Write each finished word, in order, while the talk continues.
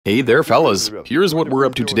Hey there, fellas. Here's what we're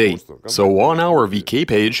up to today. So on our VK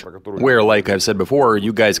page, where, like I've said before,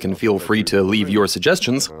 you guys can feel free to leave your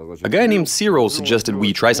suggestions, a guy named Cyril suggested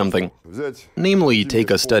we try something. Namely, take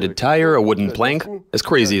a studded tire, a wooden plank, as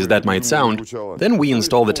crazy as that might sound, then we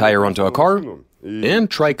install the tire onto a car, and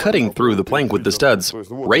try cutting through the plank with the studs.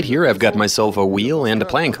 Right here I've got myself a wheel and a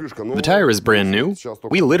plank. The tire is brand new.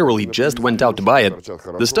 We literally just went out to buy it.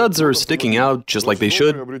 The studs are sticking out just like they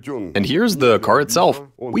should. And here's the car itself.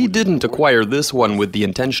 We didn't acquire this one with the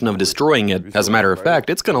intention of destroying it. As a matter of fact,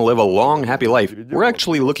 it's gonna live a long, happy life. We're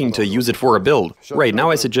actually looking to use it for a build. Right now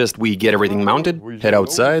I suggest we get everything mounted, head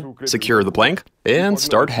outside, secure the plank, and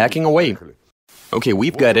start hacking away. Okay,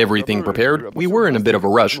 we've got everything prepared. We were in a bit of a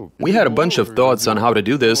rush. We had a bunch of thoughts on how to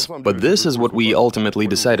do this, but this is what we ultimately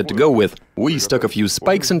decided to go with. We stuck a few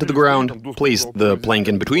spikes into the ground, placed the plank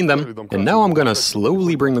in between them, and now I'm gonna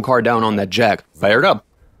slowly bring the car down on that jack. Fired up.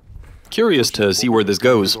 Curious to see where this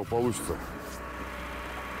goes.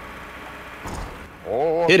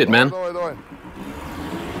 Hit it, man.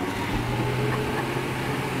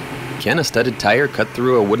 Can a studded tire cut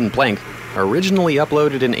through a wooden plank? Originally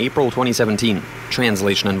uploaded in April 2017.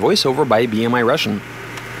 Translation and voiceover by BMI Russian.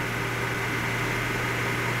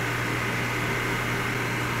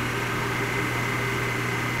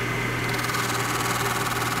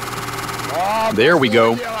 There we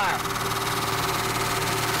go.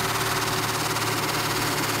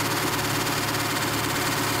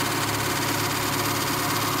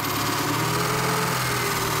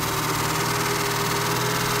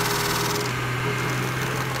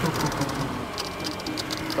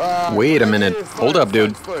 Wait a minute. Hold up,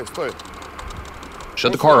 dude.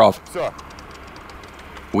 Shut the car off.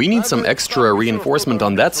 We need some extra reinforcement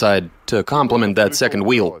on that side to complement that second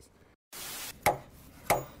wheel.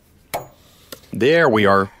 There we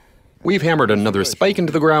are. We've hammered another spike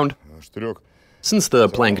into the ground. Since the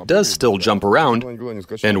plank does still jump around,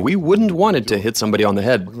 and we wouldn't want it to hit somebody on the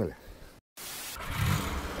head.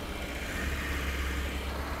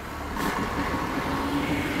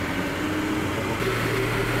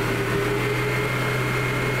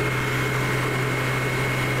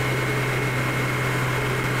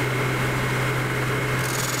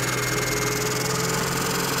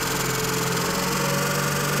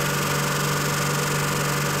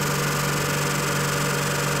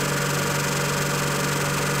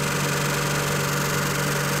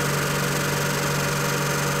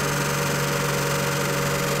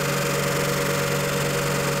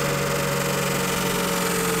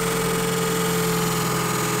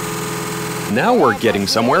 Now we're getting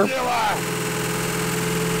somewhere.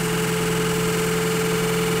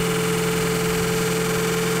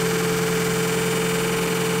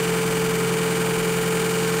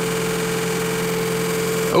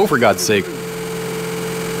 Oh, for God's sake.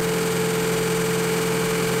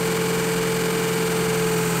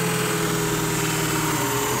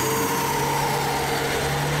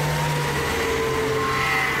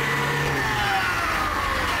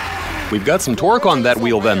 We've got some torque on that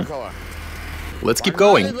wheel then. Let's keep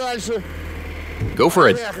going. Go for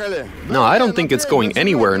it. No, I don't think it's going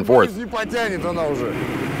anywhere in fourth.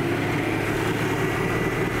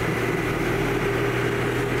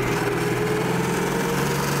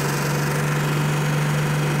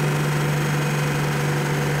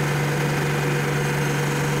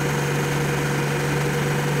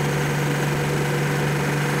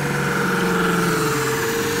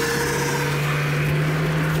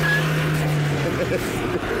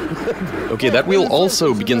 Okay, that wheel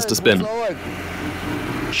also begins to spin.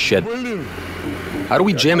 Shit. How do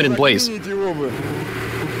we jam it in place?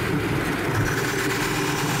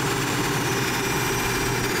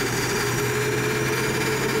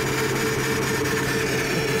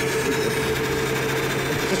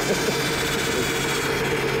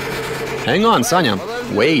 Hang on, Sanya.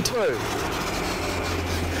 Wait.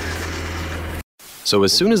 So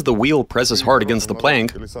as soon as the wheel presses hard against the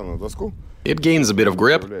plank, it gains a bit of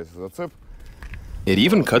grip. It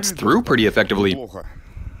even cuts through pretty effectively.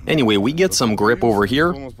 Anyway, we get some grip over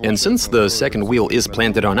here, and since the second wheel is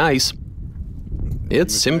planted on ice,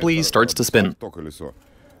 it simply starts to spin.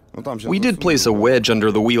 We did place a wedge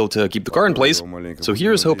under the wheel to keep the car in place, so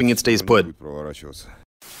here's hoping it stays put.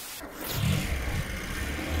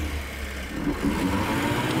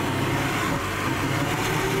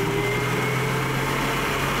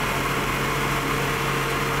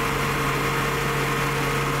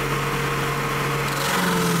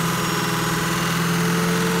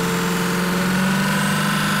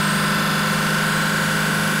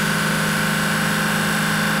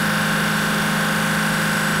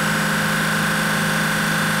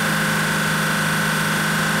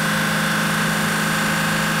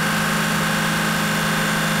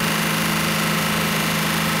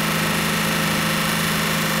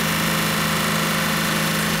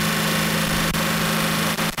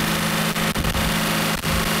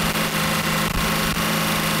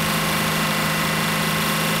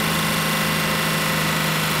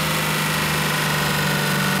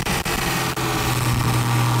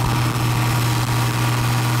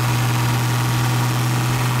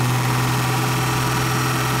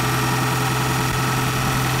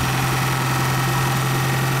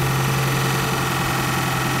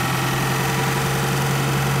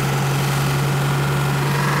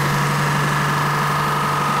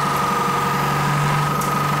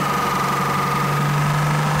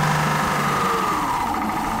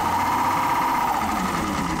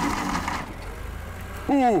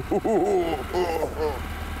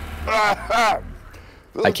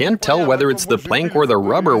 I can't tell whether it's the plank or the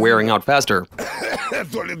rubber wearing out faster.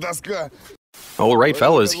 Alright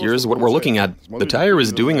fellas, here's what we're looking at. The tire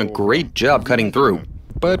is doing a great job cutting through,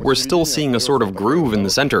 but we're still seeing a sort of groove in the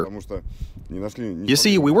center. You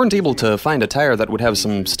see, we weren't able to find a tire that would have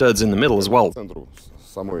some studs in the middle as well.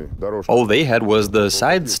 All they had was the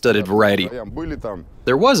side-studded variety.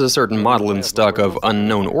 There was a certain model in stock of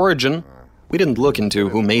unknown origin. We didn't look into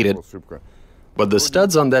who made it. But the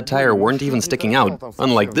studs on that tire weren't even sticking out,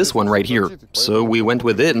 unlike this one right here, so we went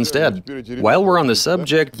with it instead. While we're on the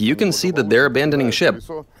subject, you can see that they're abandoning ship.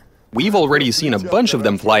 We've already seen a bunch of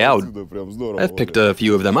them fly out. I've picked a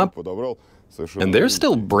few of them up, and they're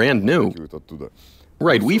still brand new.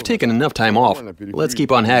 Right, we've taken enough time off. Let's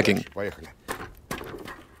keep on hacking.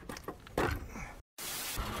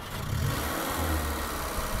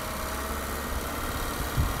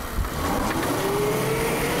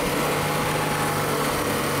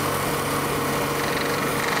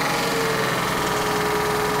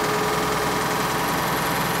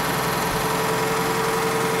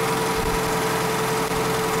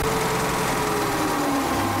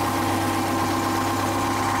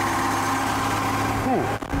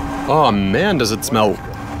 Oh man, does it smell.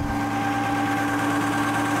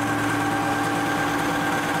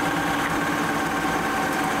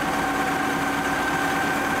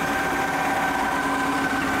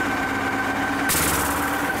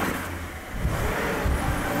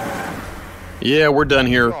 Yeah, we're done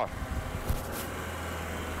here.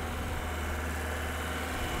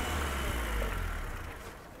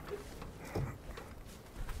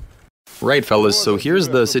 Right, fellas, so here's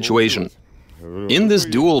the situation. In this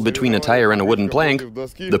duel between a tire and a wooden plank,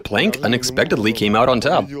 the plank unexpectedly came out on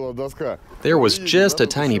top. There was just a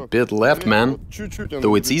tiny bit left, man.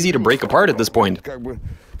 Though it's easy to break apart at this point,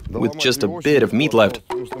 with just a bit of meat left.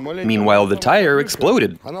 Meanwhile, the tire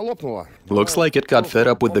exploded. Looks like it got fed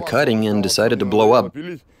up with the cutting and decided to blow up.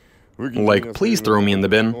 Like, please throw me in the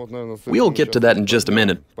bin. We'll get to that in just a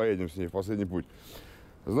minute.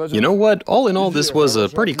 You know what? All in all, this was a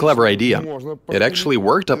pretty clever idea. It actually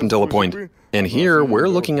worked up until a point. And here, we're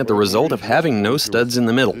looking at the result of having no studs in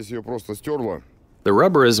the middle. The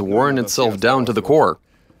rubber has worn itself down to the core.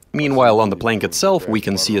 Meanwhile, on the plank itself, we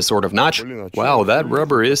can see a sort of notch. Wow, that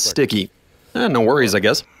rubber is sticky. No worries, I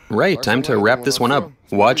guess. Right, time to wrap this one up.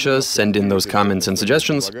 Watch us, send in those comments and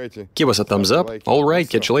suggestions. Give us a thumbs up. Alright,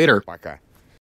 catch you later.